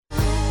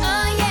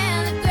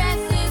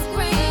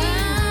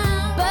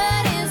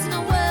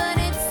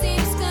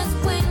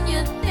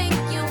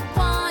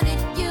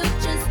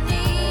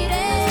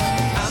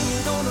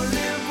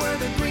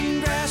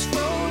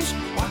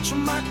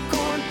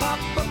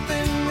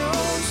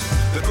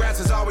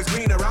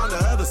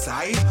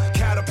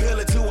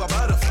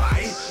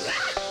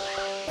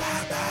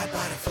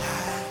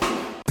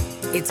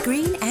It's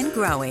Green and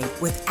Growing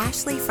with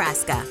Ashley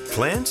Frasca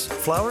Plants,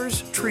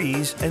 flowers,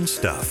 trees, and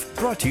stuff.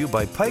 Brought to you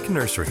by Pike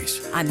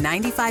Nurseries. on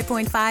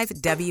 95.5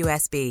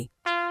 WSB.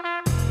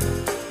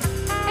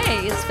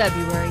 Hey, it's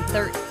February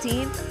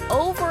 13th.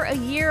 Over a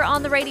year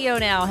on the radio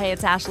now. Hey,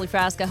 it's Ashley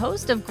Frasca,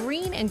 host of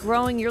Green and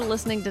Growing. You're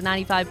listening to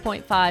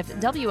 95.5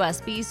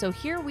 WSB. So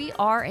here we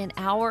are in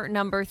hour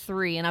number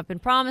 3. And I've been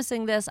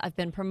promising this. I've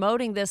been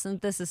promoting this.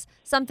 And this is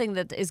something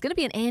that is going to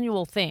be an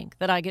annual thing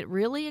that I get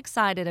really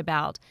excited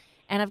about.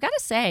 And I've got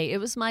to say, it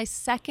was my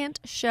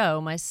second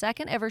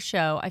ever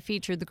show. I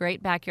featured the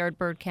Great Backyard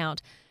Bird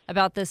Count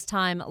about this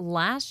time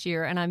last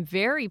year, and I'm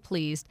very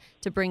pleased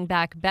to bring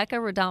back Becca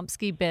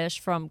Radomski-Bish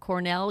from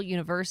Cornell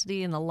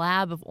University in the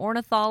Lab of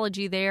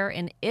Ornithology there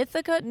in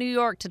Ithaca, New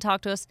York, to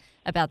talk to us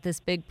about this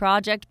big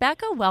project.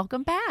 Becca,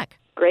 welcome back.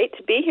 Great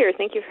to be here.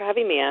 Thank you for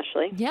having me,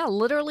 Ashley. Yeah,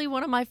 literally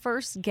one of my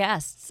first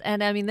guests.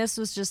 And I mean, this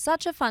was just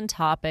such a fun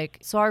topic.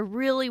 So I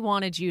really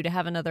wanted you to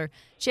have another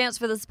chance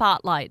for the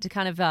spotlight to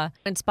kind of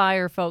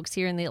inspire folks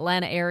here in the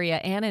Atlanta area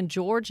and in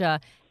Georgia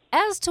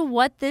as to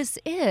what this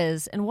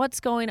is and what's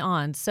going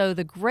on. So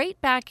the Great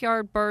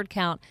Backyard Bird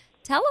Count,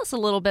 tell us a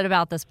little bit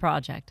about this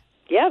project.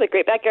 Yeah, the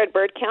Great Backyard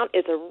Bird Count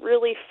is a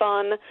really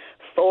fun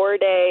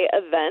 4-day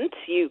event.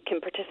 You can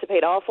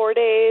participate all 4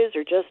 days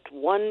or just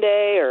one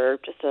day or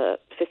just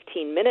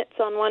 15 minutes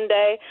on one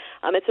day.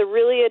 It's a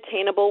really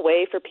attainable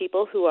way for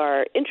people who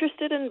are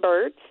interested in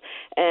birds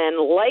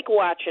and like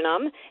watching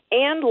them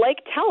and like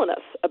telling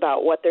us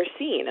about what they're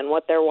seeing and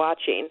what they're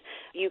watching.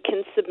 You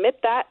can submit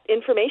that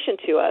information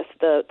to us,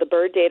 the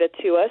bird data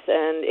to us,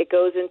 and it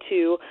goes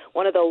into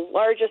one of the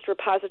largest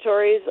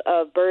repositories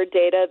of bird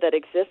data that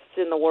exists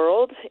in the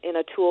world in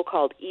a tool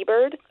called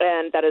eBird,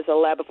 and that is a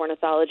Lab of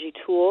Ornithology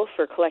tool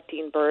for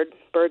collecting bird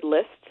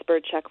lists,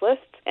 bird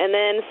checklists. And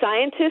then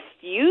scientists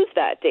use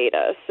that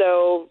data.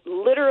 So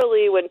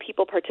literally when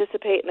people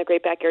participate in the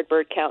Great Backyard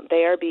Bird Count,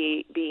 they are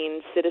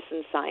being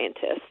citizen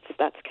scientists.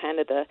 That's kind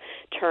of the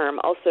term,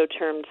 also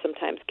termed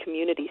sometimes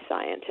community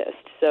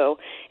scientists. So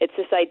it's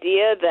this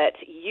idea that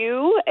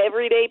you,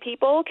 everyday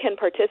people, can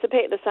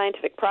participate in the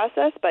scientific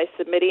process by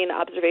submitting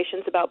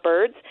observations about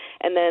birds,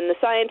 and then the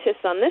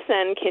scientists on this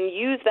end can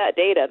use that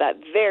data, that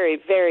very,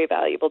 very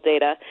valuable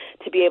data,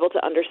 to be able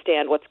to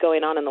understand what's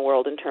going on in the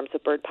world in terms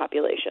of bird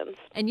populations.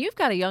 And you've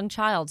got a young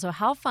child, so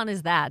how fun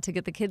is that to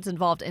get the kids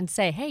involved and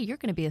say, hey, you're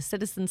going to be a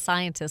citizen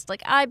scientist?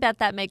 Like, I bet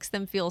that makes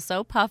them feel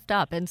so puffed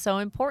up and so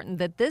important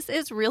that this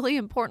is really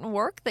important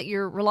work that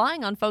you're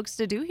relying on folks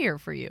to do here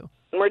for you.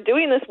 We're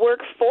doing this work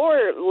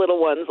for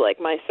little ones like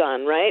my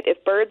son, right?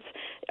 If birds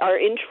are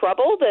in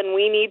trouble, then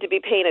we need to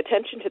be paying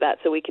attention to that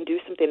so we can do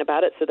something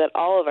about it so that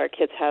all of our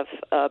kids have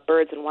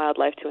birds and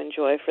wildlife to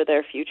enjoy for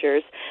their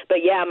futures. But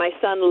yeah, my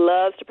son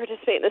loves to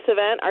participate in this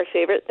event. Our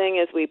favorite thing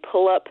is we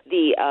pull up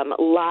the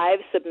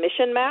live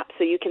submission map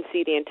so you can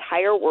see the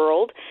entire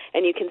world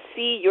and you can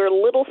see your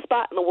little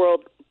spot in the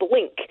world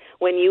blink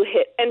when you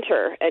hit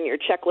enter and your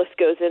checklist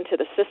goes into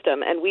the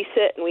system. And we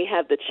sit and we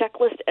have the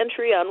checklist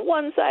entry on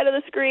one side of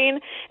the screen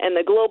and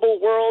the global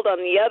world on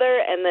the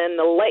other, and then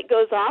the light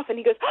goes off and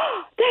he goes,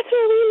 oh, that's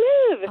where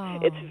we live. Oh.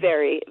 It's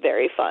very,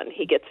 very fun.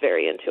 He gets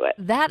very into it.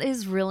 That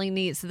is really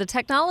neat. So the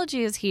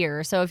technology is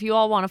here. So if you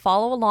all want to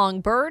follow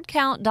along,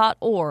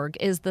 birdcount.org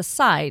is the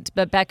site.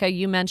 But Becca,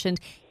 you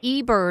mentioned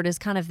eBird is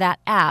kind of that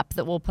app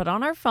that we'll put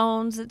on our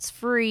phones. It's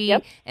free.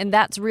 Yep. And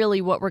that's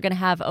really what we're going to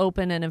have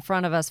open and in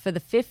front of us for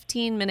the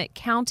 15-minute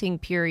counting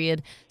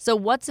period. So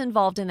what's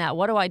involved in that?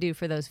 What do I do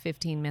for those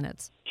 15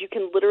 minutes? You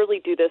can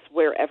literally do this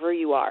wherever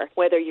you are,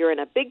 whether you're in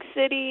a big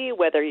city,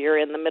 whether you're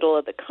in the middle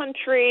of the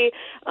country,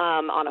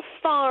 on a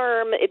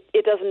farm.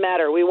 It doesn't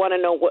matter. We want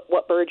to know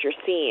what birds you're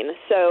seeing.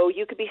 So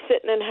you could be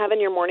sitting and having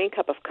your morning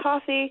cup of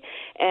coffee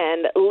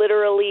and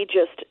literally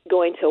just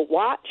going to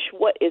watch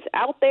what is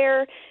out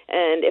there.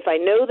 And if I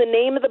know the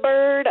name of the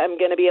bird, I'm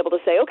going to be able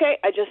to say, okay,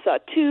 I just saw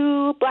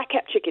 2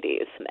 black-capped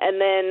chickadees.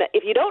 And then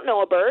if you don't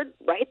know a bird,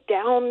 write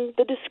down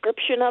the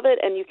description of it,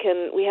 and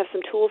we have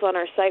some tools on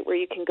our site where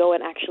you can go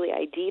and actually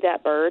ID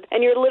that bird.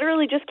 And you're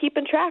literally just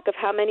keeping track of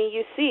how many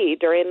you see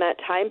during that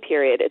time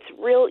period. It's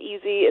real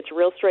easy. It's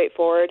real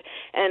straightforward.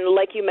 And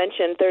like you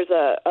mentioned, there's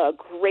a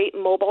great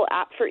mobile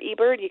app for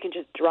eBird. You can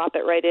just drop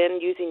it right in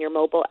using your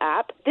mobile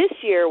app. This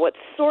year, what's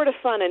sort of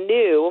fun and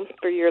new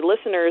for your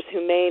listeners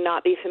who may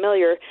not be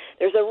familiar,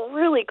 there's a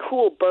really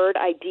cool bird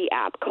ID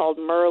app called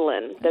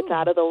Merlin that's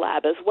out of the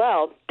lab as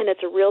well. And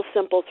it's a real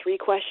simple 3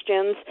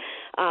 questions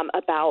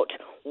about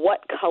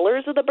what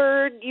colors of the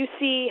bird you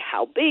see,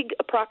 how big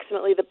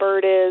approximately the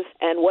bird is,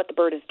 and what the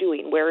bird is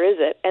doing. Where is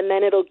it? And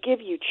then it'll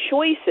give you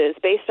choices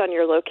based on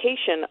your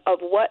location of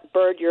what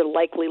bird you're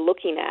likely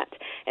looking at.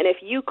 And if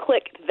you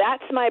click,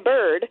 that's my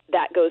bird,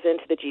 that goes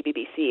into the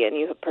GBBC and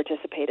you have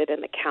participated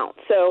in the count.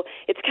 So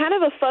it's kind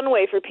of a fun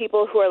way for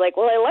people who are like,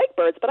 well, I like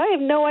birds, but I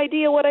have no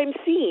idea what I'm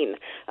seeing.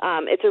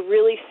 It's a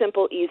really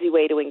simple, easy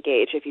way to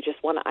engage if you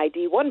just want to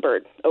ID one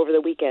bird over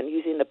the weekend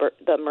using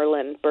the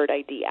Merlin Bird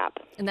ID app.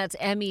 And that's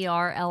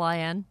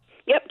MERLIN?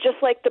 Yep, just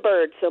like the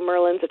bird. So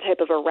Merlin's a type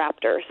of a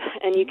raptor.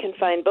 And you can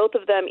find both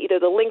of them, either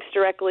the links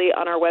directly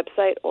on our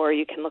website or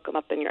you can look them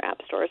up in your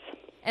app stores.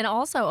 And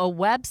also a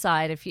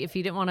website, if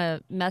you didn't want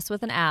to mess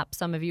with an app,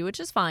 some of you, which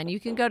is fine, you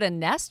can go to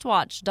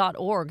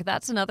nestwatch.org.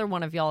 That's another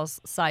one of y'all's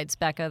sites,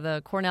 Becca,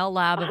 the Cornell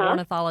Lab of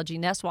Ornithology,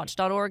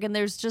 nestwatch.org. And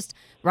there's just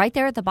right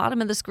there at the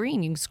bottom of the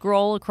screen, you can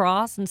scroll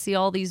across and see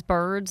all these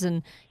birds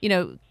and,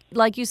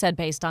 like you said,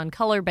 based on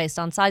color, based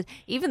on size,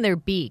 even their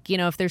beak.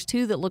 If there's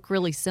two that look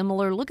really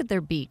similar, look at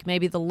their beak.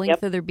 Maybe the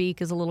length of their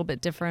beak is a little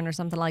bit different or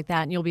something like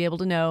that, and you'll be able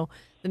to know.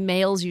 The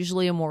male's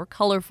usually a more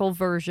colorful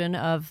version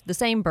of the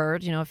same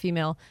bird. A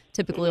female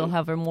typically will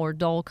have a more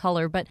dull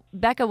color. But,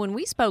 Becca, when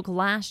we spoke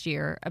last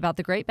year about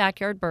the Great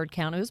Backyard Bird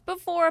Count, it was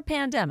before a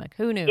pandemic.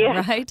 Who knew,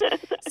 right?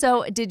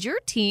 So did your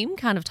team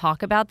kind of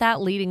talk about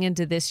that leading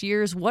into this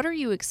year's? What are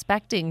you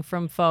expecting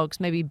from folks?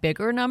 Maybe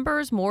bigger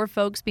numbers, more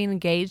folks being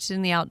engaged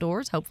in the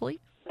outdoors, hopefully?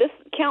 This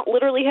count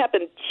literally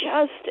happened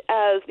just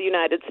as the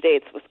United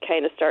States was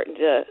kind of starting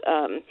to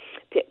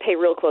pay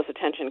real close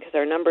attention because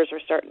our numbers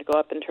were starting to go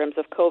up in terms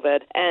of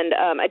COVID. And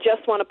I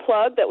just want to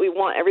plug that we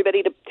want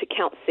everybody to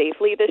count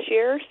safely this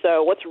year.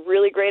 So what's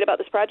really great about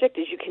this project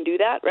is you can do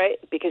that, right?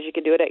 Because you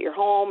can do it at your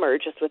home or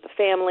just with the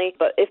family.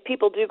 But if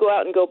people do go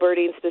out and go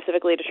birding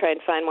specifically to try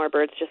and find more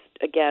birds, just,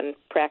 again,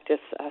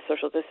 practice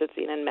social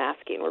distancing and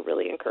masking. We're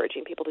really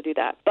encouraging people to do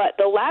that. But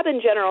the lab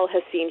in general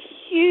has seen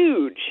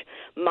huge,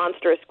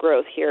 monstrous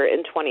growth here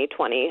in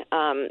 2020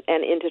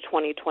 and into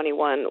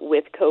 2021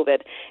 with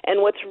COVID.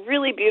 And what's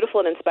really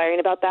beautiful and inspiring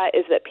about that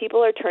is that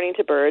people are turning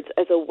to birds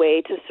as a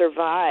way to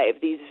survive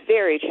these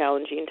very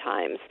challenging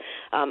times.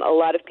 A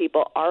lot of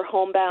people are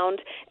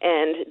homebound,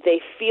 and they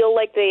feel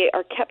like they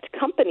are kept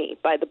company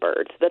by the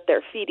birds that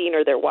they're feeding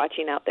or they're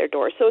watching out their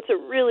doors. So it's a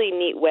really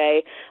neat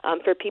way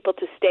for people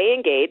to stay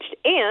engaged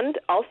and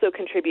also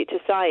contribute to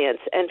science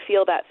and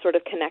feel that sort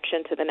of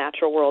connection to the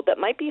natural world that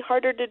might be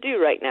harder to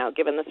do right now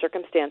given the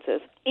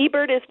circumstances.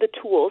 eBird is the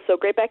tool. So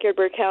Great Backyard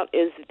Bird Count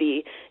is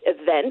the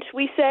event,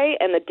 we say,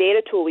 and the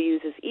data tool we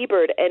use is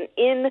eBird. And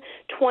in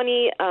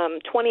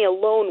 2020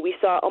 alone, we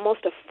saw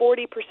almost a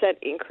 40%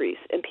 increase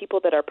in people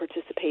that are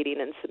participating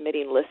and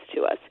submitting lists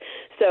to us.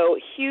 So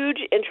huge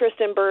interest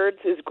in birds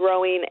is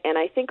growing, and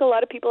I think a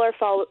lot of people are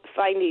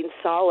finding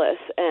solace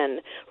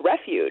and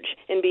refuge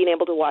in being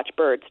able to watch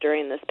birds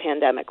during this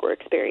pandemic we're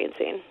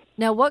experiencing.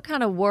 Now, what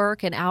kind of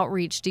work and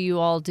outreach do you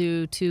all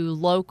do to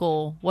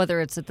local, whether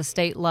it's at the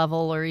state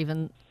level or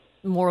even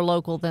more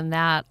local than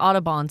that,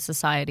 Audubon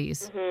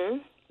societies?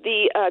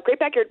 The Great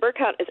Backyard Bird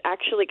Count is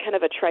actually kind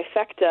of a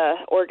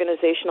trifecta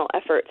organizational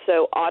effort.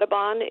 So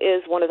Audubon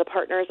is one of the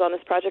partners on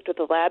this project with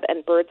the lab,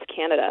 and Birds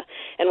Canada.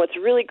 And what's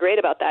really great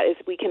about that is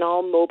we can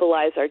all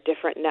mobilize our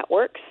different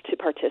networks to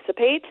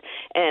participate.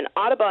 And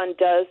Audubon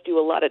does do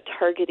a lot of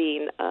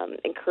targeting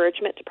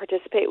encouragement to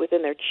participate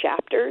within their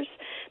chapters.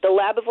 The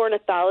Lab of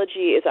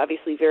Ornithology is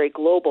obviously very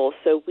global,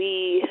 so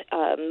we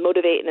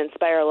motivate and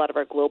inspire a lot of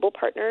our global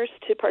partners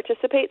to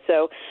participate.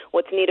 So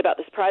what's neat about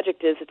this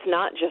project is it's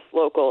not just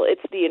local,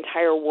 it's the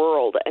entire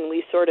world, and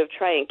we sort of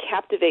try and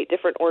captivate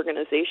different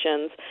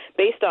organizations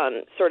based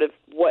on sort of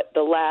what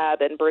the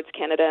lab and Birds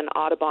Canada and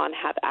Audubon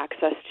have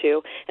access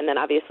to, and then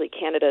obviously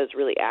Canada is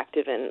really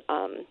active in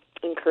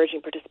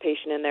encouraging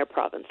participation in their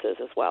provinces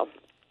as well.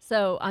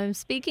 So I'm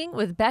speaking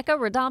with Becca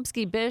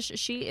Radomski-Bish.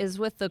 She is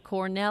with the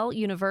Cornell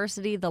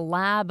University, the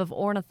Lab of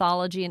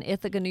Ornithology in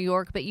Ithaca, New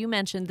York. But you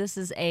mentioned this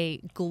is a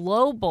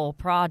global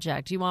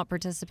project. You want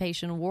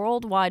participation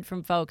worldwide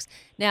from folks.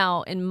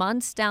 Now, in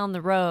months down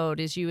the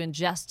road, as you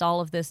ingest all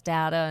of this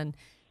data and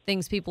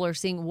things people are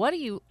seeing, what do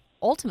you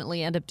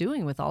ultimately end up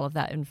doing with all of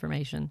that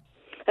information?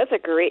 That's a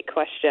great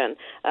question.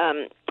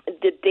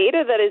 The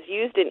data that is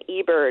used in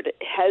eBird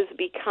has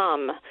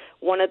become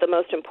one of the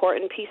most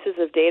important pieces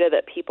of data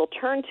that people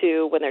turn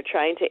to when they're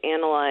trying to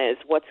analyze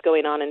what's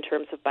going on in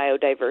terms of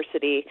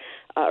biodiversity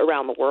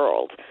around the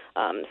world.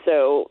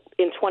 So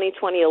in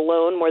 2020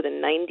 alone, more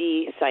than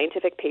 90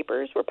 scientific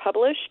papers were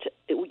published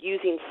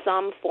using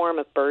some form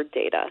of bird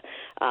data.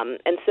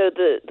 And so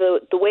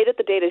the way that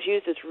the data is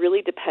used is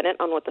really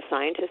dependent on what the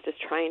scientist is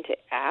trying to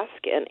ask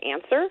and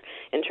answer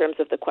in terms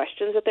of the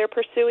questions that they're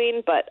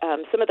pursuing. But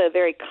some of the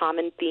very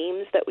common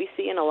themes that we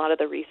see in a lot of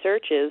the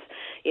research is,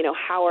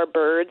 how are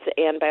birds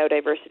and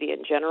biodiversity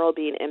in general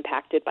being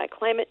impacted by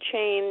climate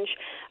change?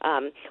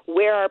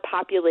 Where are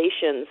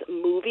populations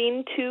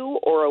moving to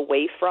or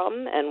away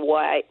from, and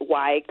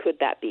why could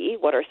that be?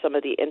 What are some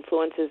of the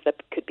influences that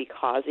could be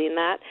causing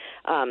that?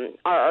 Are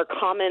our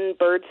common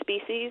bird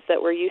species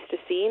that we're used to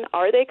seeing,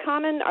 are they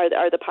common?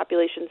 Are the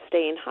populations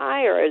staying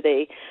high, or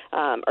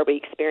are we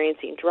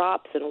experiencing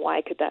drops, and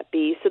why could that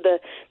be? So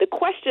the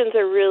questions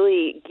are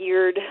really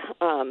geared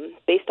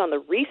based on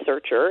the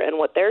researcher and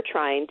what they're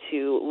trying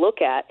to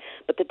look at,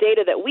 but the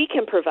data that we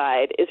can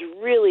provide is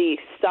really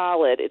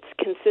solid. It's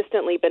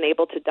consistently been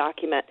able to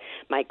document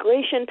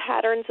migration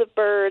patterns of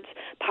birds,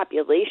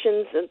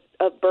 populations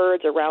of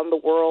birds around the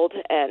world,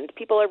 and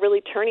people are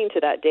really turning to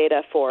that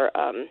data for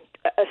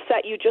a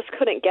set you just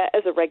couldn't get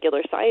as a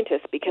regular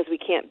scientist because we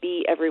can't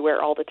be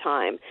everywhere all the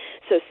time.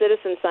 So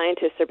citizen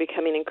scientists are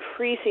becoming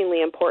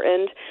increasingly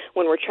important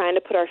when we're trying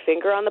to put our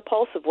finger on the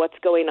pulse of what's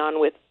going on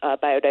with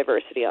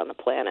biodiversity on the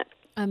planet.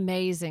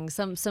 Amazing.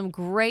 Some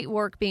great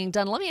work being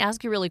done. Let me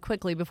ask you really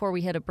quickly before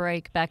we hit a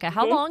break, Becca,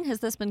 how long has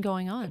this been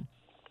going on?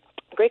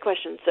 Great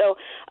question. So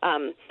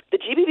the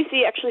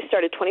GBBC actually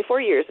started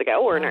 24 years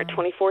ago. We're in our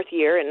 24th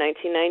year in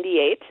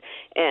 1998,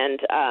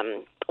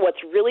 and what's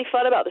really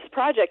fun about this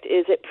project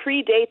is it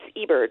predates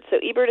eBird. So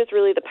eBird is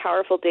really the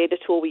powerful data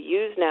tool we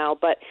use now,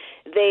 but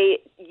they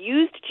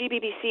used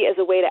GBBC as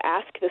a way to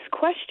ask this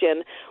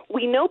question.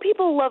 We know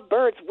people love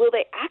birds. Will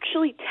they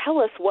actually tell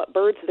us what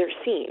birds they're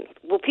seeing?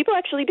 Will people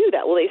actually do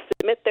that? Will they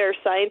submit their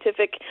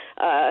scientific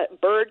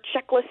bird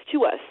checklist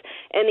to us?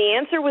 And the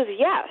answer was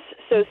yes.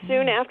 So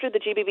soon after the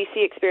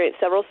GBBC experienced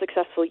several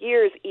successful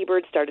years,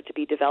 eBird started to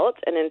be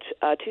developed, and in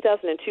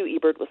 2002,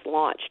 eBird was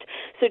launched.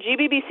 So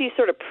GBBC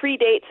sort of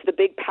predates the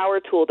big power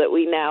tool that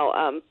we now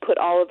put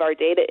all of our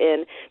data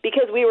in,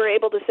 because we were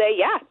able to say,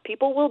 yeah,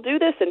 people will do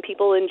this and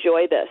people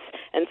enjoy this.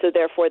 And so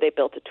therefore they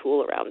built a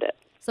tool around it.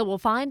 So we'll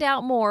find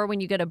out more when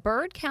you go to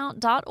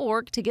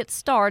birdcount.org to get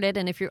started.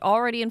 And if you're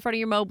already in front of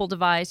your mobile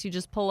device, you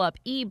just pull up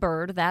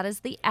eBird. That is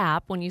the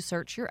app when you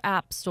search your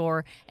app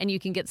store, and you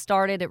can get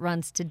started. It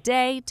runs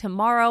today,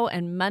 tomorrow,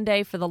 and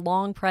Monday for the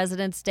long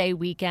President's Day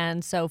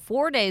weekend. So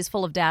 4 days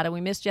full of data.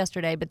 We missed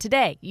yesterday, but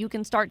today, you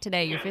can start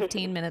today, your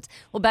 15 minutes.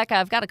 Well, Becca,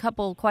 I've got a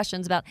couple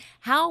questions about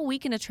how we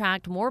can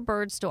attract more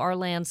birds to our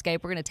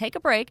landscape. We're going to take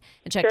a break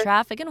and check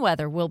traffic and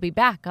weather. We'll be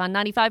back on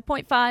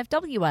 95.5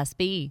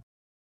 WSB.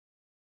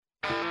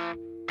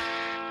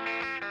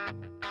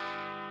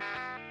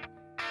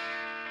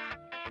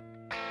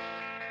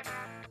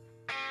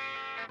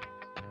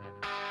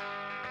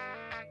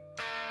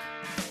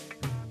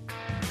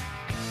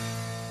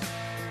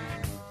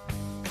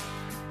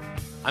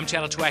 I'm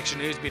Channel 2 Action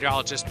News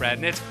meteorologist Brad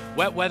Nitt.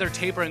 Wet weather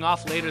tapering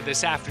off later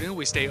this afternoon.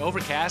 We stay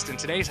overcast, and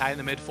today's high in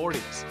the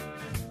mid-40s.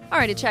 All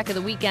right, a check of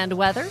the weekend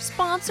weather,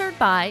 sponsored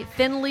by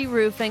Finley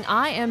Roofing.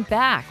 I am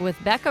back with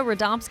Becca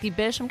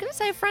Radomski-Bish. I'm going to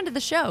say a friend of the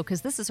show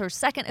because this is her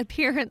second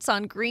appearance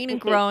on Green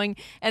and Growing,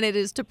 and it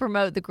is to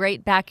promote the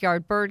Great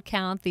Backyard Bird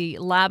Count, the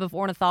Lab of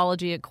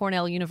Ornithology at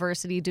Cornell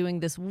University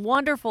doing this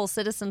wonderful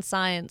citizen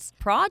science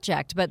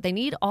project, but they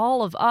need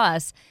all of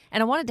us.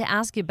 And I wanted to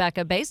ask you,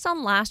 Becca, based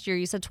on last year,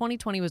 you said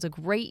 2020 was a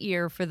great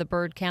year for the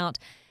bird count.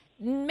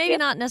 Maybe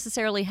not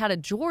necessarily how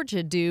did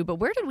Georgia do, but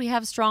where did we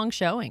have strong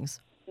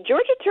showings?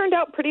 Georgia turned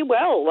out pretty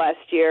well last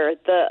year.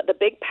 The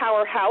big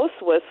powerhouse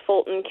was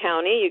Fulton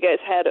County. You guys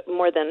had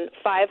more than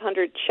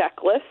 500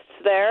 checklists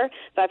there,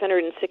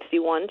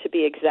 561 to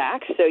be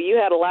exact. So you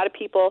had a lot of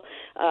people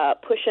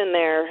pushing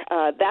their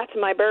That's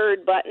My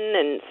Bird button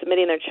and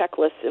submitting their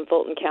checklists in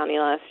Fulton County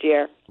last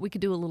year. We could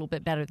do a little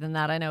bit better than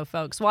that, I know,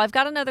 folks. Well, I've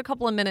got another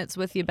couple of minutes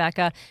with you,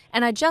 Becca,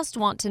 and I just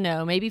want to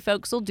know, maybe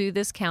folks will do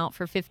this count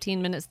for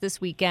 15 minutes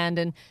this weekend,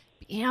 and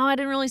I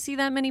didn't really see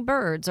that many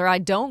birds, or I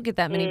don't get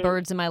that many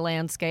birds in my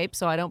landscape,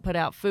 so I don't put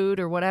out food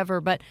or whatever.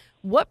 But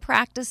what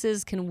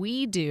practices can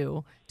we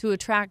do to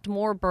attract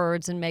more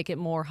birds and make it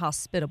more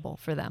hospitable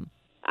for them?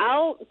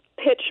 I'll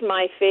pitch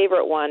my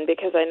favorite one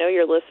because I know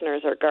your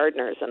listeners are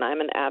gardeners, and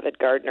I'm an avid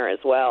gardener as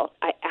well.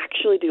 I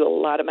actually do a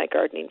lot of my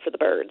gardening for the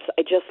birds.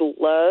 I just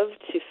love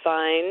to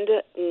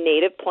find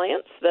native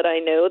plants that I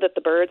know that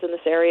the birds in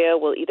this area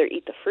will either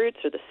eat the fruits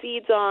or the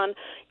seeds on,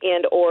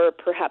 and or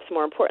perhaps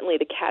more importantly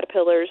the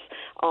caterpillars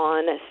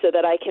on, so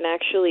that I can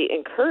actually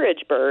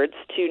encourage birds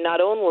to not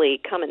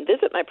only come and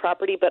visit my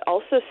property but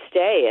also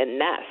stay and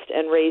nest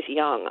and raise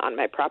young on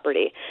my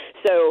property.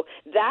 So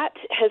that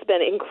has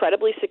been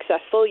incredibly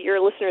successful.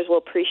 Your listeners will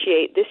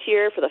appreciate this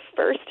year, for the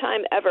first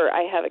time ever,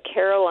 I have a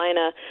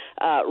Carolina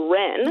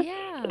wren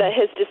that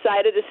has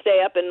decided to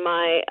stay up in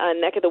my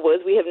neck of the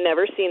woods. We have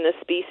never seen this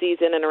species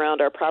in and around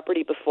our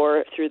property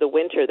before through the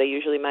winter. They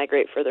usually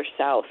migrate further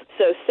south.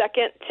 So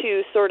second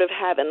to sort of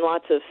having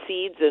lots of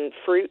seeds and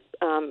fruit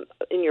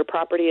in your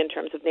property in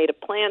terms of native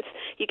plants,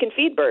 you can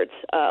feed birds.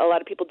 A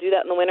lot of people do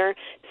that in the winter,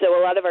 so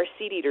a lot of our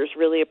seed eaters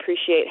really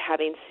appreciate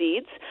having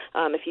seeds.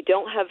 If you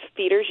don't have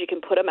feeders, you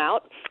can put them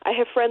out. I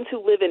have friends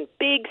who live in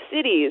big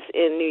cities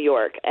in New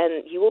York,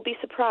 and you will be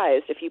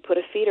surprised if you put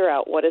a feeder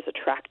out what is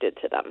attracted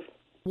to them.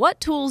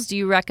 What tools do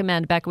you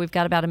recommend, Becca? We've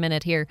got about a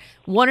minute here.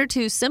 One or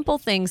two simple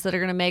things that are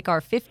going to make our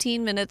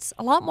 15 minutes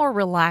a lot more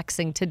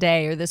relaxing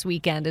today or this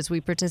weekend as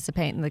we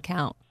participate in the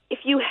count. If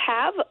you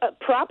have a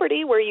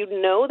property where you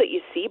know that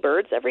you see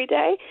birds every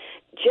day,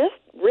 just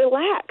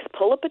relax.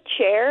 Pull up a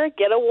chair,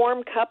 get a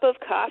warm cup of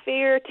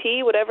coffee or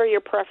tea, whatever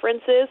your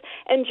preference is,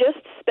 and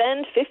just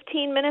spend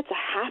 15 minutes, a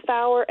half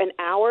hour, an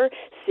hour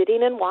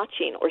sitting and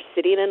watching or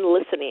sitting and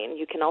listening.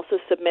 You can also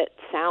submit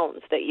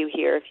sounds that you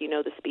hear if you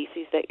know the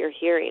species that you're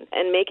hearing,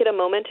 and make it a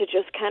moment to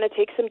just kind of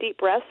take some deep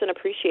breaths and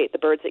appreciate the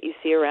birds that you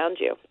see around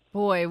you.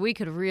 Boy, we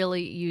could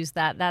really use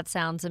that. That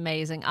sounds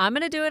amazing. I'm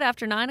going to do it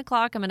after 9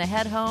 o'clock. I'm going to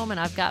head home, and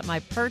I've got my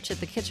perch at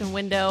the kitchen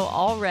window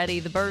all ready.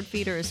 The bird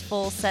feeder is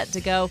full, set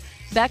to go.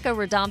 Becca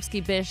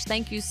Radomski-Bish,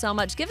 thank you so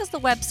much. Give us the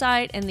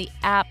website and the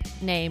app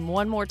name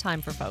one more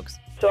time for folks.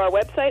 So our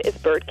website is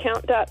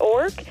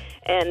birdcount.org,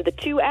 and the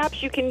two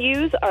apps you can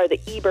use are the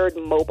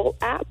eBird mobile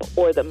app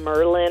or the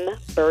Merlin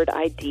Bird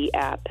ID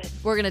app.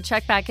 We're going to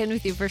check back in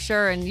with you for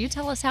sure, and you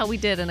tell us how we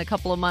did in a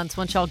couple of months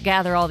once y'all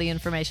gather all the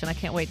information. I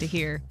can't wait to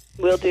hear.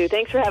 Will do.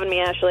 Thanks for having me,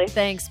 Ashley.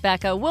 Thanks,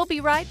 Becca. We'll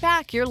be right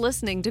back. You're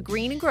listening to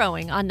Green and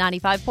Growing on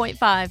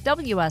 95.5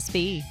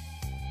 WSB.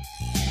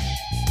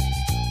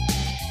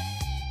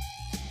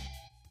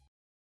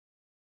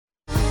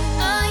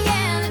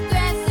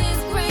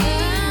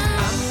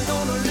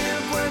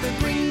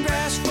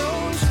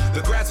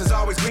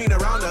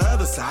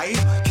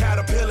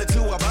 Caterpillar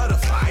to a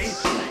butterfly.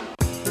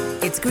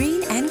 It's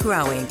Green and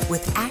Growing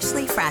with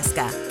Ashley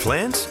Frasca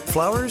Plants,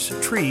 flowers,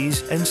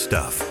 trees, and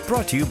stuff.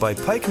 Brought to you by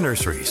Pike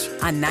Nurseries.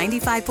 on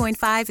 95.5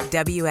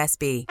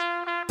 WSB.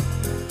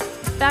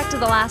 Back to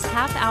the last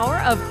half hour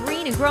of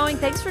Green and Growing.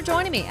 Thanks for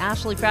joining me.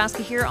 Ashley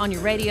Frasca here on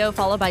your radio,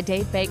 followed by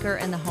Dave Baker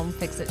and the Home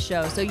Fix-It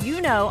Show. So you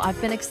know I've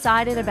been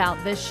excited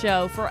about this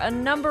show for a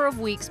number of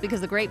weeks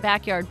because the Great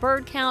Backyard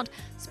Bird Count,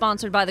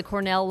 sponsored by the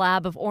Cornell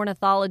Lab of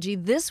Ornithology,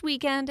 this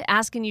weekend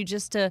asking you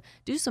just to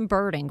do some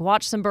birding,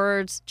 watch some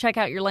birds, check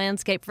out your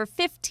landscape for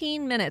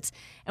 15 minutes.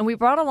 And we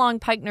brought along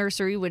Pike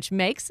Nursery, which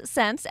makes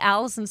sense.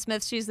 Allison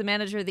Smith, she's the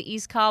manager of the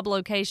East Cobb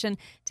location,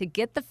 to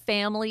get the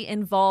family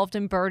involved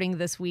in birding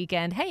this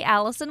weekend. Hey,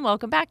 Allison,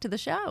 welcome back to the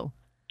show.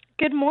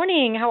 Good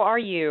morning. How are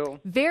you?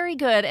 Very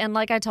good. And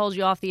like I told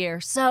you off the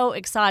air, so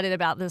excited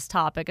about this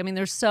topic. I mean,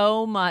 there's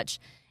so much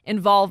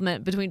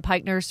involvement between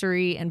Pike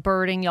Nursery and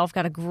birding. Y'all have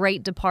got a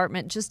great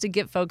department just to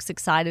get folks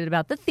excited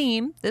about the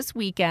theme this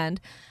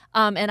weekend.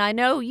 And I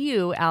know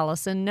you,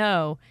 Allison,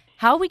 know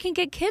how we can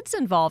get kids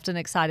involved and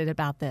excited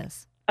about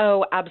this.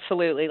 Oh,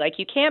 absolutely. Like,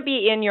 you can't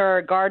be in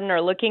your garden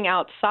or looking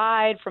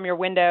outside from your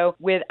window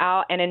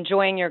without and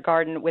enjoying your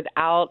garden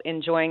without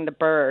enjoying the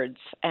birds.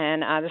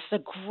 And this is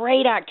a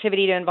great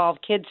activity to involve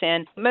kids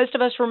in. Most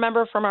of us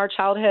remember from our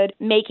childhood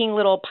making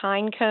little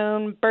pine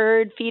cone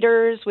bird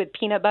feeders with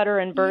peanut butter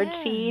and bird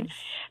seed.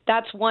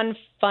 That's one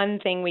fun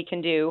thing we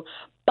can do.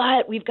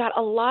 But we've got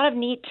a lot of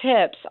neat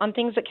tips on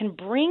things that can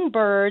bring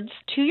birds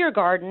to your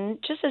garden,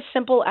 just as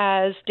simple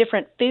as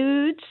different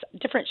foods,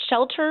 different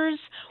shelters,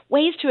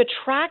 ways to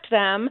attract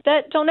them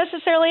that don't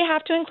necessarily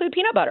have to include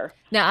peanut butter.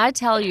 Now, I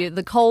tell you,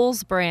 the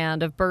Kohl's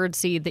brand of bird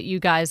seed that you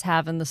guys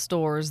have in the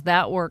stores,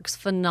 that works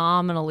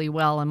phenomenally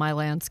well in my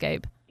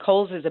landscape.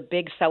 Kohl's is a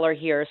big seller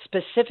here,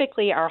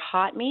 specifically our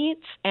hot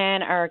meats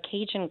and our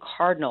Cajun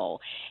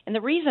Cardinal. And the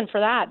reason for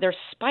that, they're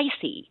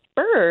spicy.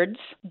 Birds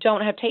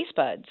don't have taste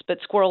buds, but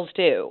squirrels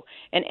do.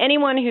 And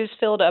anyone who's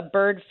filled a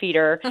bird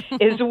feeder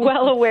is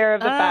well aware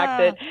of the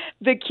fact that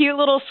the cute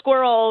little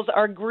squirrels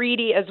are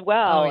greedy as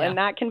well. And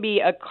that can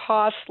be a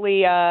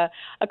costly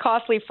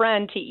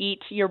friend to eat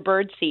your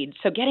bird seeds.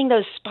 So getting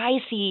those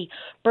spicy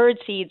bird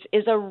seeds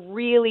is a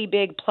really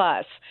big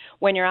plus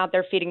when you're out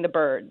there feeding the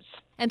birds.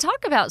 And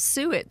talk about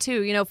suet,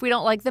 too. You know, if we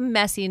don't like the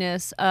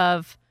messiness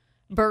of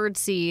bird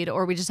seed,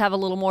 or we just have a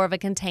little more of a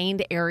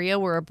contained area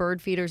where a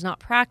bird feeder is not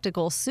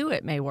practical,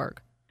 suet may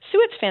work.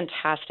 Suet's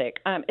fantastic,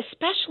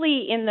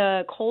 especially in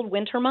the cold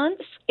winter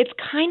months. It's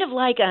kind of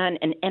like an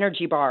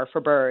energy bar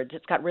for birds.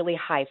 It's got really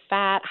high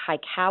fat, high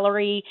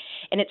calorie,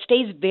 and it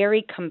stays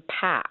very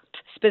compact,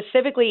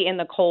 specifically in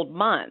the cold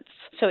months.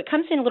 So it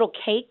comes in little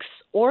cakes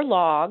or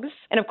logs.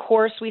 And of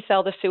course, we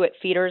sell the suet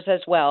feeders as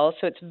well.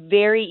 So it's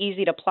very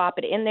easy to plop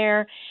it in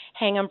there,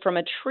 hang them from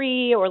a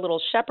tree or a little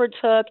shepherd's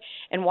hook,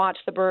 and watch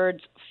the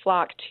birds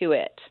flock to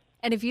it.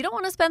 And if you don't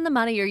want to spend the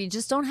money, or you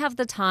just don't have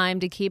the time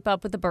to keep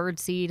up with the bird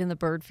seed and the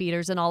bird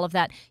feeders and all of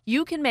that,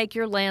 you can make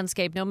your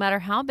landscape, no matter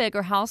how big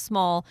or how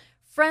small,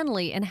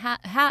 friendly and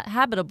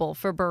habitable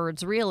for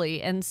birds,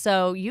 really. And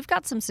so you've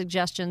got some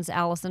suggestions,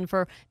 Allison,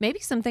 for maybe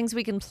some things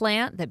we can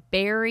plant that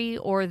berry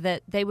or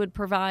that they would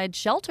provide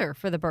shelter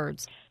for the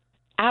birds.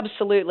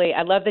 Absolutely.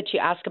 I love that you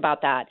ask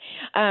about that.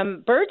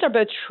 Birds are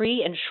both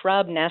tree and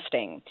shrub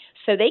nesting,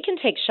 so they can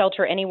take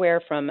shelter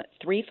anywhere from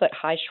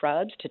 3-foot-high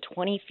shrubs to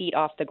 20 feet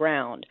off the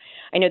ground.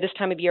 I know this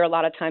time of year, a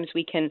lot of times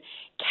we can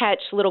catch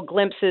little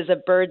glimpses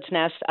of birds'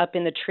 nests up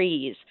in the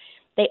trees.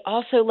 They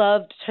also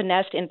love to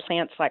nest in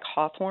plants like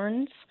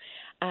hawthorns,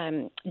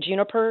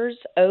 junipers,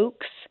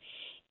 oaks.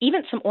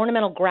 Even some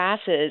ornamental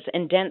grasses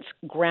and dense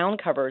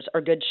ground covers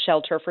are good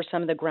shelter for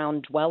some of the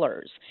ground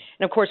dwellers.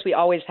 And of course, we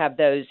always have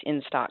those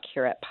in stock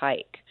here at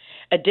Pike.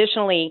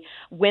 Additionally,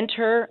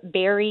 winter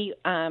berry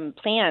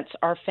plants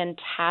are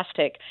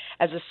fantastic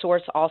as a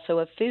source also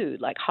of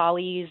food, like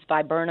hollies,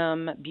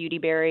 viburnum,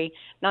 beautyberry,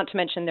 not to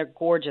mention they're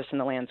gorgeous in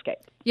the landscape.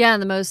 Yeah,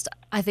 and the most,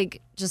 I think,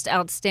 just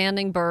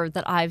outstanding bird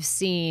that I've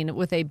seen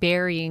with a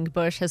berrying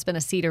bush has been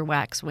a cedar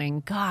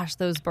waxwing. Gosh,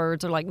 those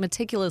birds are like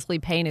meticulously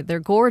painted.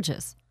 They're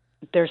gorgeous.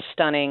 They're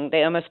stunning.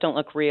 They almost don't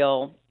look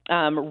real.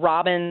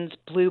 Robins,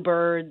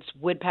 bluebirds,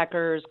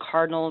 woodpeckers,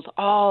 cardinals,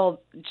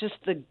 all just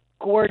the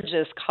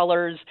gorgeous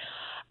colors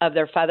of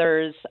their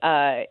feathers.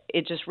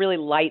 It just really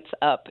lights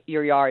up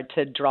your yard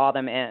to draw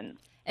them in.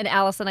 And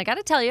Allison, I got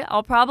to tell you,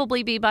 I'll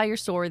probably be by your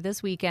store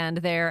this weekend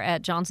there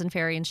at Johnson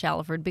Ferry in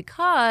Shallowford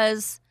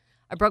because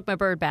I broke my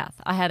bird bath.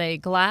 I had a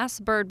glass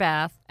bird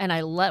bath, and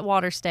I let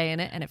water stay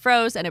in it, and it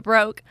froze, and it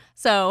broke.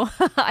 So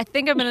I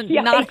think I'm going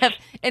to not have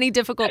any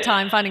difficult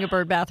time finding a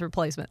bird bath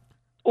replacement.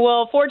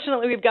 Well,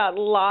 fortunately, we've got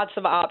lots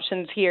of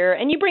options here.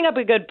 And you bring up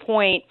a good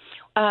point.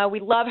 We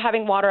love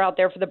having water out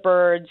there for the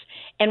birds.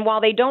 And while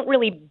they don't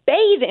really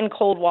bathe in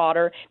cold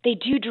water, they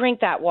do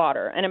drink that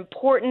water. An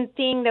important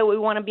thing that we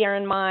want to bear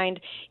in mind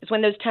is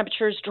when those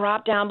temperatures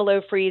drop down below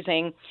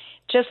freezing,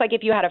 just like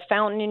if you had a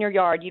fountain in your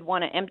yard, you'd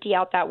want to empty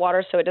out that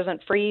water so it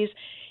doesn't freeze.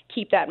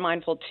 Keep that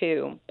mindful,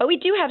 too. But we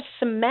do have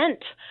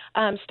cement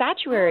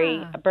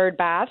statuary bird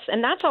baths,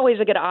 and that's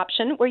always a good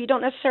option where you don't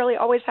necessarily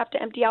always have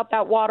to empty out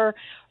that water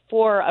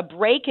for a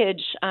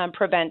breakage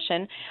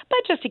prevention, but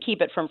just to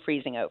keep it from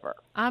freezing over.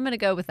 I'm going to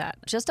go with that.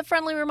 Just a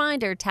friendly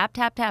reminder, tap,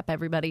 tap, tap,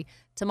 everybody.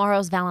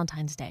 Tomorrow's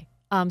Valentine's Day.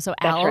 So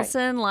That's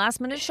Allison, right.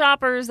 Last-minute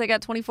shoppers, they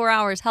got 24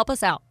 hours. Help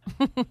us out.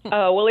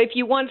 Oh, well, if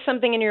you want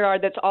something in your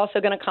yard that's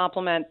also going to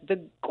complement the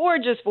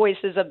gorgeous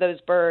voices of those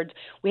birds,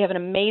 we have an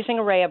amazing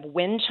array of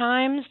wind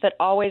chimes that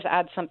always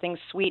add something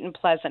sweet and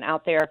pleasant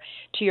out there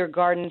to your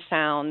garden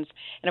sounds.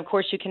 And, of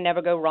course, you can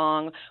never go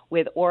wrong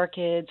with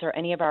orchids or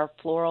any of our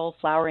floral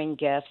flowering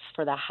gifts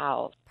for the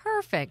house.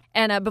 Perfect.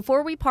 And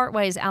before we part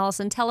ways,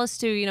 Allison, tell us,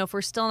 too, if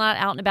we're still not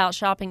out and about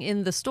shopping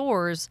in the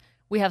stores,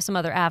 we have some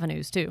other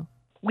avenues, too.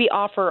 We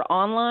offer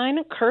online,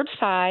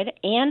 curbside,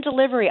 and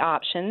delivery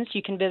options.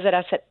 You can visit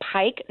us at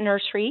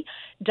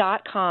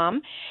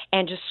pikenursery.com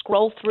and just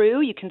scroll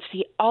through. You can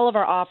see all of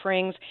our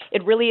offerings.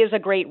 It really is a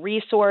great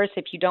resource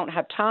if you don't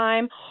have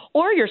time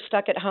or you're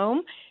stuck at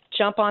home.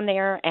 Jump on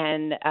there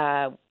and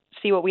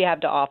see what we have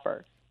to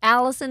offer.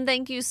 Allison,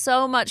 thank you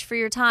so much for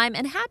your time,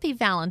 and happy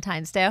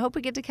Valentine's Day. I hope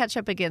we get to catch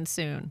up again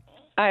soon.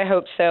 I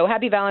hope so.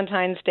 Happy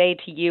Valentine's Day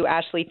to you,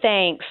 Ashley.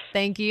 Thanks.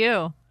 Thank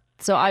you.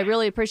 So I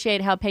really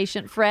appreciate how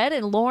patient Fred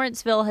in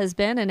Lawrenceville has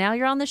been, and now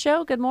you're on the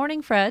show. Good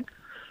morning, Fred.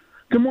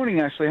 Good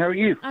morning, Ashley. How are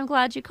you? I'm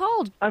glad you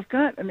called. I've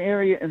got an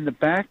area in the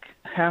back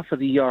half of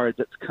the yard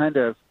that's kind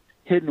of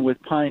hidden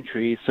with pine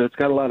trees, so it's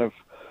got a lot of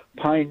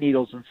pine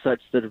needles and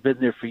such that have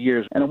been there for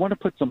years, and I want to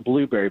put some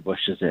blueberry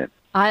bushes in.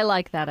 I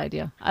like that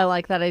idea. I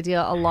like that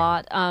idea a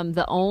lot.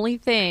 The only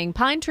thing,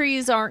 pine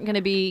trees aren't going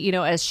to be,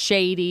 as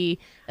shady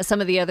as some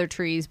of the other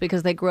trees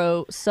because they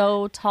grow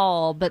so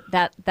tall, but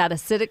that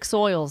acidic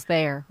soil's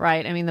there,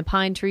 right? I mean, the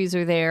pine trees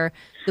are there.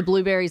 The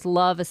blueberries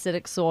love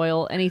acidic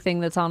soil. Anything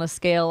that's on a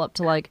scale up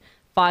to like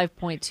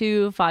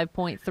 5.2,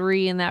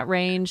 5.3 in that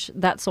range,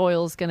 that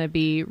soil is going to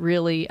be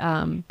really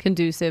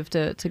conducive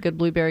to good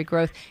blueberry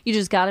growth. You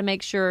just got to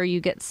make sure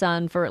you get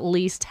sun for at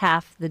least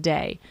half the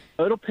day.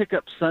 It'll pick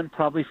up sun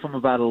probably from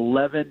about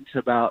 11 to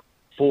about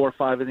 4 or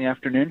 5 in the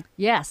afternoon.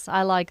 Yes,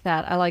 I like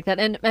that.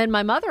 And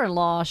my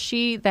mother-in-law,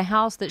 the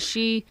house that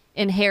she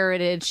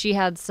inherited, she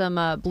had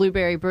some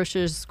blueberry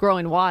bushes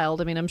growing wild.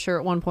 I mean, I'm sure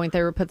at one point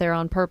they were put there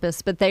on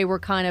purpose, but they were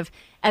kind of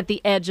at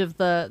the edge of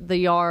the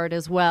yard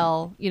as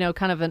well,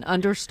 kind of an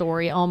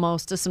understory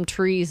almost to some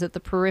trees at the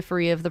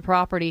periphery of the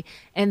property.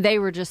 And they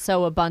were just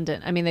so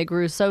abundant. I mean, they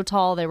grew so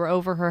tall, they were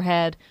over her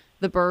head.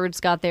 The birds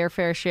got their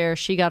fair share.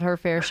 She got her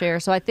fair share.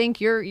 So I think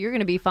you're going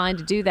to be fine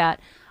to do that.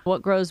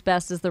 What grows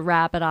best is the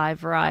rapid eye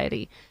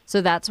variety.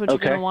 So that's what you're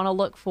going to want to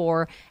look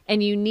for.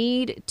 And you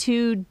need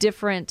 2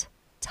 different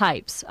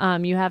types.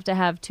 You have to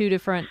have 2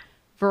 different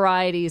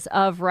varieties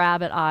of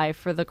rabbit eye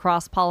for the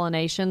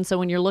cross-pollination. So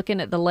when you're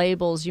looking at the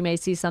labels, you may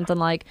see something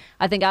like,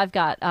 I think I've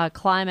got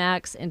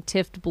Climax and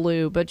Tift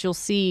Blue, but you'll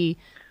see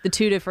the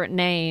 2 different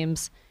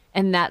names.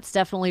 And that's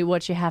definitely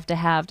what you have to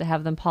have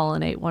them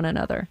pollinate one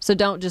another. So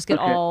don't just get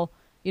all,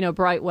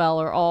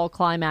 Brightwell or all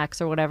Climax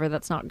or whatever.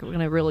 That's not going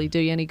to really do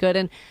you any good.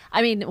 And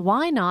I mean,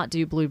 why not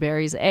do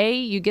blueberries?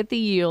 You get the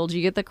yield,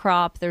 you get the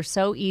crop. They're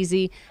so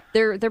easy.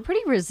 They're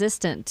pretty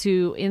resistant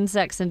to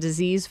insects and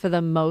disease for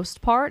the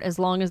most part, as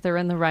long as they're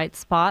in the right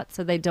spot.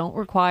 So they don't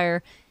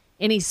require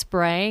any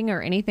spraying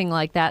or anything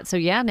like that. So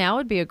yeah, now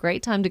would be a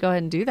great time to go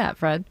ahead and do that,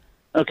 Fred.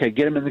 Okay,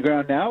 get them in the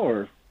ground now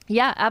or?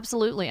 Yeah,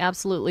 absolutely.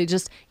 Absolutely.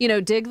 Just,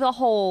 dig the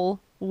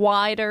hole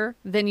wider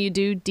than you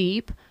do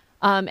deep.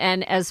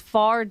 And as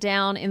far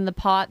down in the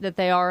pot that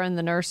they are in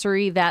the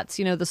nursery, that's,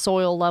 the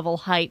soil level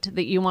height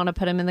that you want to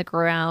put them in the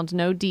ground,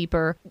 no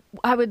deeper.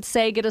 I would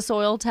say get a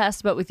soil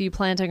test, but with you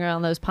planting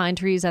around those pine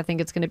trees, I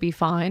think it's going to be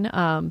fine.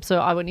 So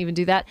I wouldn't even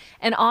do that.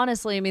 And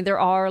honestly, I mean, there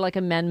are like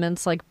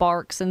amendments like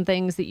barks and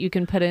things that you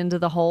can put into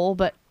the hole,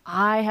 but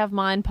I have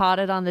mine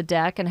potted on the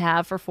deck and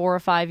have for 4 or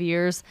 5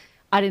 years.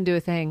 I didn't do a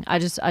thing. I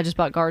just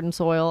bought garden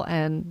soil,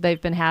 and they've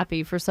been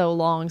happy for so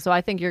long. So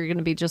I think you're going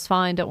to be just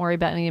fine. Don't worry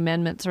about any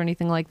amendments or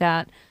anything like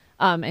that.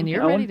 And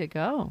you're ready to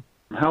go.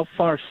 How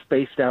far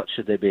spaced out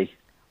should they be?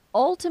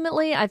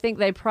 Ultimately, I think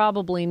they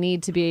probably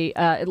need to be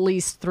at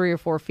least 3 or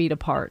 4 feet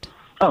apart.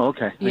 Oh,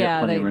 okay.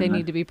 Yeah, they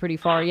need to be pretty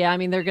far. Yeah, I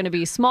mean, they're going to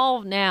be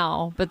small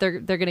now, but they're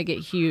going to get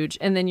huge.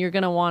 And then you're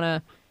going to want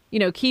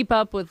to, keep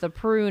up with the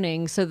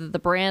pruning so that the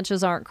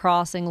branches aren't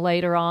crossing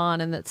later on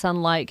and that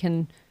sunlight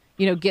can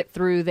get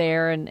through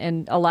there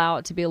and allow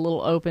it to be a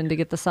little open to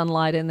get the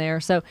sunlight in there.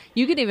 So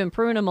you can even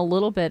prune them a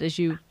little bit as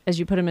you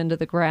put them into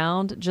the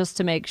ground, just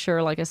to make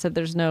sure, like I said,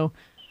 there's no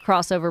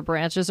crossover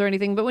branches or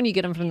anything, but when you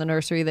get them from the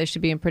nursery, they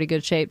should be in pretty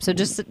good shape. So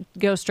just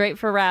go straight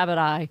for rabbit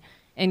eye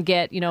and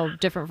get,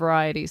 different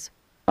varieties.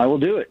 I will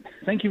do it.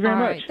 Thank you very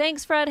much. Right.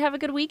 Thanks, Fred. Have a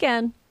good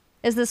weekend.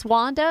 Is this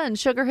Wanda in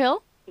Sugar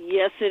Hill?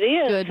 Yes, it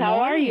is. Good How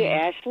morning. are you,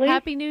 Ashley?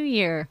 Happy New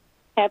Year.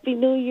 Happy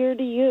New Year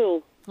to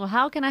you. Well,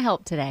 how can I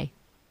help today?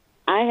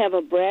 I have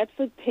a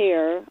Bradford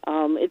pear.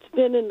 It's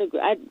been in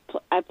the.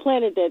 I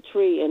planted that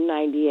tree in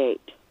 '98,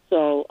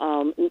 so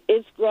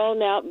it's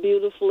grown out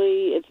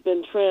beautifully. It's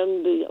been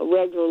trimmed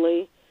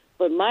regularly.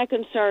 But my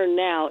concern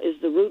now is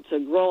the roots are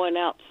growing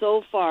out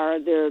so far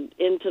they're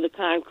into the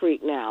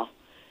concrete now,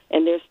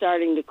 and they're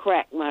starting to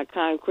crack my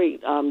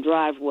concrete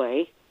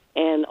driveway.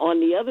 And on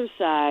the other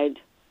side,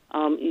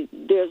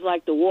 there's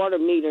like the water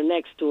meter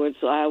next to it,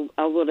 so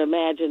I would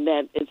imagine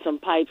that it's some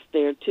pipes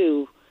there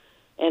too.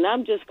 And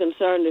I'm just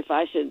concerned if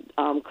I should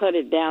cut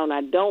it down.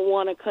 I don't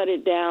want to cut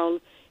it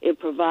down. It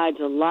provides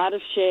a lot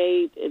of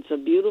shade. It's a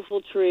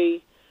beautiful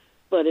tree.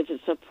 But if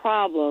it's a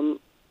problem,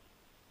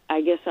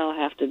 I guess I'll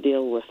have to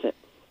deal with it.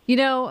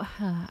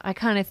 I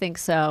kind of think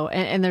so.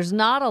 And there's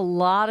not a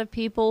lot of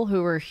people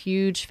who are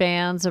huge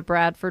fans of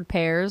Bradford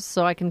pears,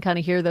 so I can kind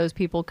of hear those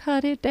people,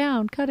 cut it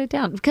down,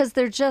 because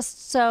they're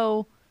just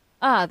so...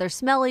 they're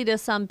smelly to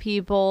some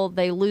people.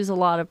 They lose a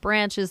lot of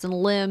branches and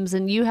limbs,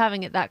 and you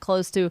having it that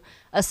close to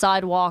a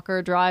sidewalk or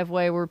a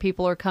driveway where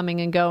people are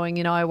coming and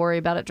going, I worry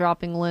about it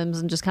dropping limbs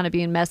and just kind of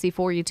being messy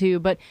for you too.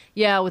 But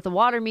yeah, with the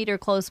water meter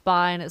close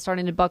by and it's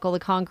starting to buckle the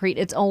concrete,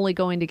 it's only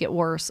going to get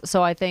worse.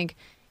 So I think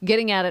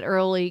getting at it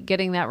early,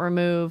 getting that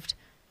removed,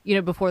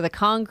 before the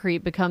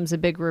concrete becomes a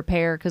big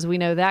repair, because we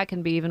know that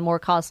can be even more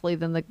costly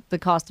than the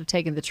cost of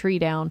taking the tree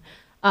down.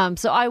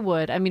 So I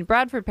would. I mean,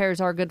 Bradford pears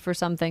are good for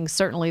some things.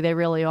 Certainly they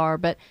really are.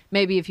 But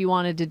maybe if you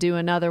wanted to do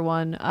another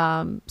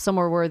one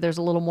somewhere where there's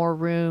a little more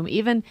room,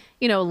 even,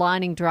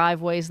 lining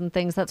driveways and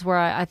things, that's where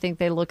I think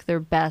they look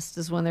their best,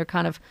 is when they're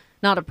kind of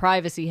not a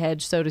privacy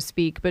hedge, so to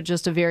speak, but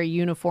just a very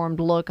uniformed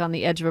look on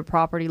the edge of a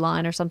property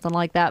line or something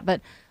like that.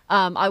 But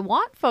I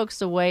want folks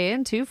to weigh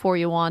in, too, for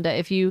you, Wanda.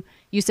 If you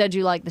said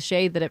you like the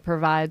shade that it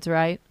provides,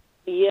 right?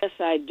 Yes,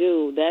 I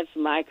do. That's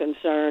my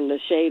concern. The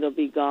shade will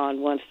be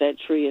gone once that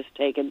tree is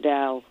taken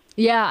down.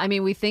 Yeah, I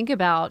mean, we think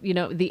about,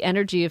 the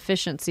energy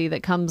efficiency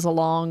that comes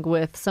along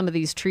with some of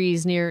these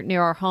trees near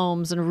our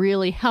homes, and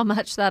really how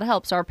much that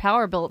helps our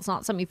power bill. It's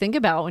not something you think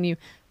about when you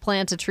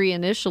plant a tree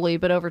initially,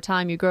 but over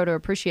time you grow to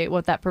appreciate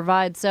what that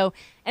provides. So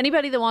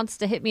anybody that wants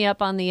to hit me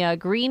up on the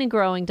Green and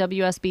Growing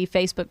WSB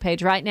Facebook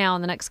page right now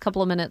in the next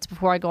couple of minutes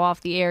before I go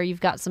off the air,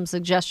 you've got some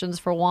suggestions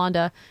for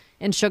Wanda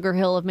in Sugar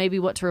Hill of maybe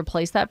what to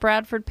replace that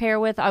Bradford pear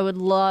with. I would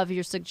love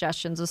your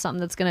suggestions of something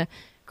that's going to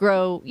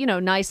grow,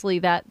 nicely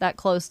that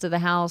close to the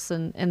house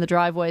and the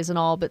driveways and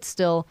all, but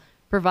still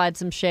provide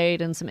some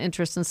shade and some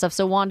interest and stuff.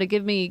 So Wanda,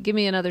 give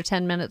me another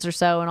 10 minutes or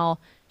so, and I'll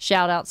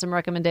shout out some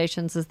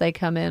recommendations as they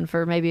come in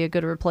for maybe a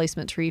good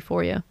replacement tree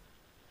for you.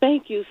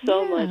 Thank you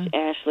so much,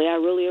 Ashley. I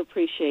really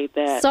appreciate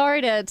that.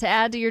 Sorry to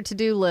add to your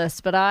to-do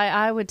list, but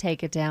I would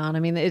take it down. I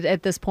mean,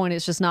 at this point,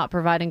 it's just not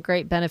providing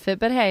great benefit.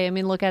 But hey, I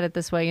mean, look at it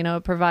this way.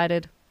 It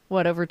provided,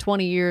 over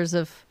 20 years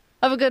of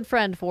a good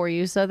friend for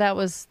you. So that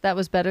was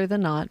better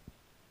than not.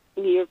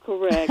 You're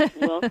correct.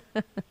 Well,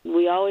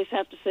 we always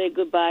have to say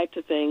goodbye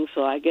to things,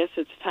 so I guess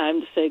it's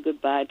time to say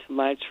goodbye to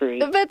my tree.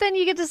 But then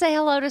you get to say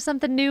hello to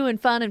something new and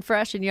fun and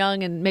fresh and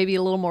young and maybe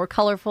a little more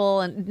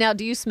colorful. And now,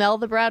 do you smell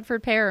the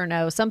Bradford pear or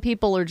no? Some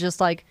people are just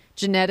like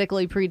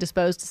genetically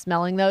predisposed to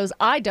smelling those.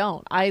 I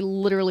don't. I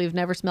literally have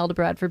never smelled a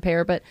Bradford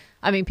pear, but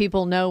I mean,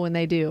 people know when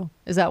they do.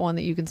 Is that one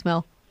that you can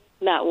smell?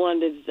 Not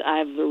one that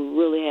I've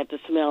really had to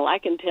smell. I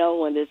can tell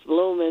when it's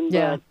blooming,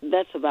 but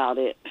that's about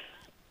it.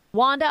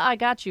 Wanda, I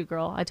got you,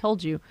 girl. I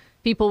told you.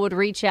 People would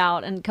reach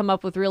out and come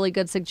up with really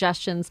good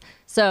suggestions.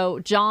 So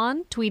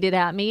John tweeted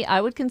at me, I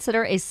would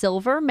consider a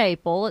silver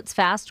maple. It's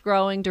fast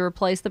growing to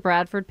replace the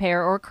Bradford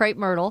pear or crepe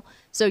myrtle.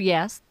 So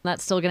yes,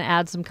 that's still going to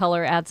add some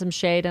color, add some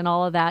shade and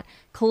all of that.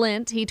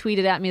 Clint, he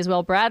tweeted at me as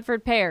well,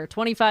 Bradford pear,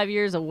 25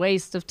 years, a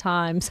waste of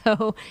time.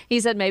 So he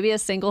said maybe a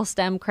single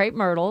stem crepe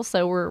myrtle.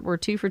 So we're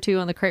 2 for 2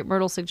 on the crepe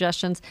myrtle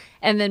suggestions.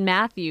 And then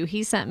Matthew,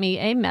 he sent me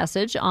a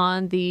message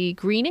on the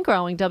Green and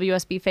Growing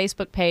WSB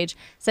Facebook page,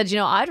 said,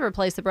 I'd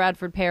replace the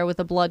Bradford pear with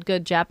a blood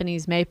good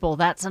Japanese maple.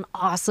 That's an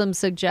awesome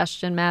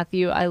suggestion,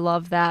 Matthew. I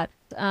love that.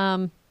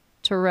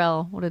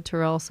 Terrell, what did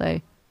Terrell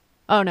say?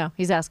 Oh no,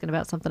 he's asking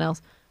about something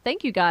else.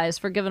 Thank you guys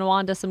for giving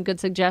Wanda some good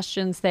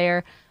suggestions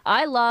there.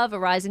 I love a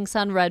Rising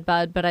Sun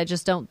Redbud, but I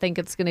just don't think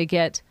it's going to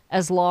get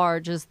as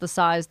large as the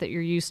size that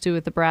you're used to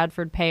with the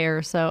Bradford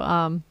pear. So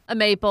a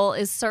maple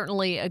is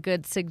certainly a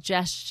good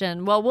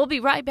suggestion. Well, we'll be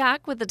right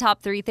back with the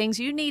top 3 things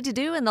you need to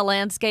do in the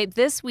landscape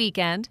this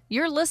weekend.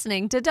 You're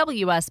listening to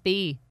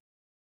WSB.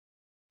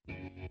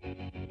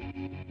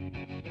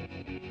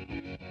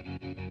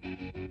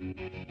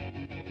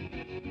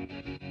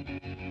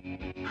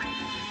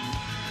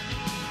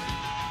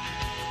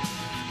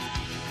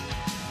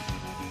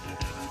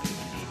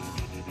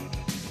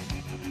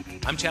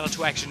 I'm Channel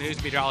 2 Action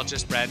News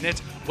meteorologist Brad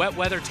Nitt. Wet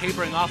weather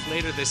tapering off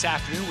later this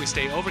afternoon. We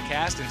stay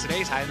overcast and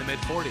today's high in the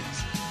mid-40s.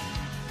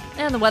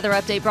 And the weather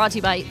update brought to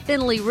you by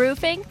Finley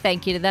Roofing.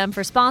 Thank you to them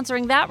for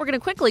sponsoring that. We're going to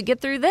quickly get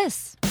through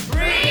this.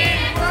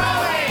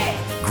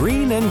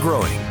 Green and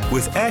Growing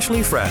with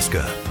Ashley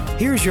Frasca.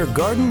 Here's your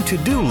garden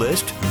to-do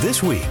list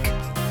this week.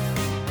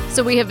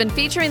 So we have been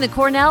featuring the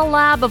Cornell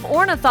Lab of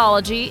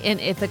Ornithology in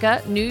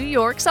Ithaca, New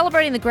York,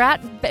 celebrating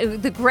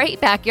the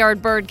great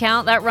backyard bird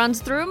count that runs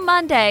through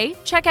Monday.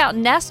 Check out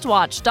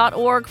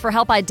nestwatch.org for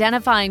help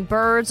identifying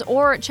birds,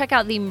 or check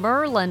out the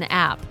Merlin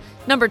app.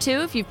 Number 2,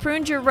 if you've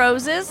pruned your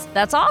roses,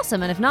 that's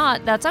awesome. And if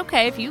not, that's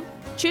okay if you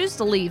choose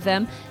to leave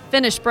them.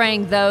 Finish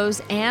spraying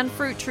those and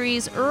fruit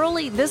trees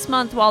early this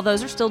month while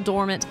those are still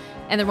dormant,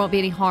 and there won't be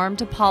any harm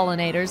to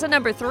pollinators. And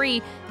number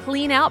 3,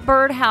 clean out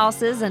bird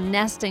houses and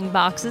nesting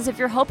boxes. If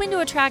you're hoping to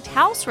attract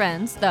house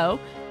wrens, though,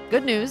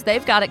 good news,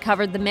 they've got it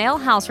covered. The male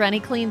house wren, he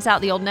cleans out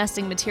the old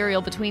nesting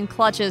material between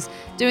clutches,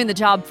 doing the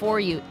job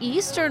for you.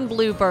 Eastern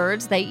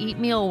bluebirds, they eat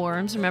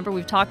mealworms. Remember,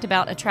 we've talked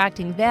about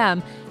attracting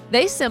them.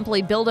 They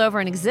simply build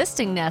over an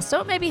existing nest, so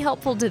it may be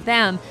helpful to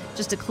them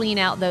just to clean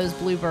out those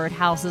bluebird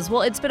houses.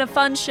 Well, it's been a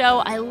fun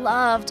show. I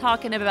love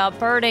talking about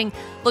birding.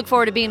 Look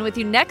forward to being with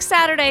you next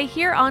Saturday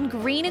here on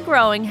Green and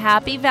Growing.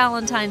 Happy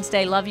Valentine's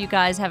Day. Love you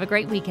guys. Have a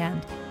great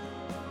weekend.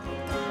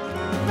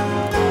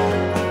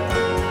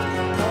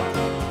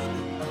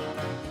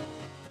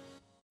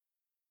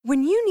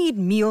 When you need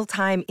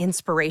mealtime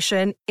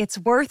inspiration, it's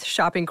worth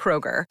shopping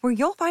Kroger, where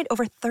you'll find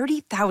over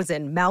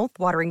 30,000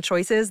 mouth-watering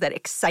choices that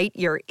excite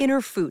your inner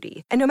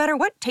foodie. And no matter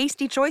what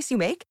tasty choice you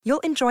make,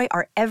 you'll enjoy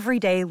our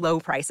everyday low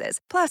prices,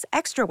 plus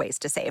extra ways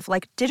to save,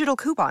 like digital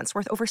coupons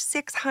worth over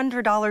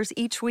 $600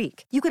 each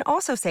week. You can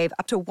also save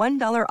up to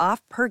 $1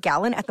 off per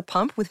gallon at the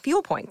pump with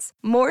fuel points.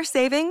 More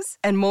savings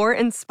and more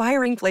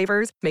inspiring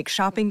flavors make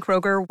shopping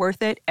Kroger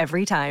worth it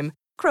every time.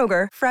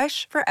 Kroger,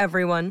 fresh for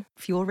everyone.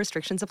 Fuel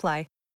restrictions apply.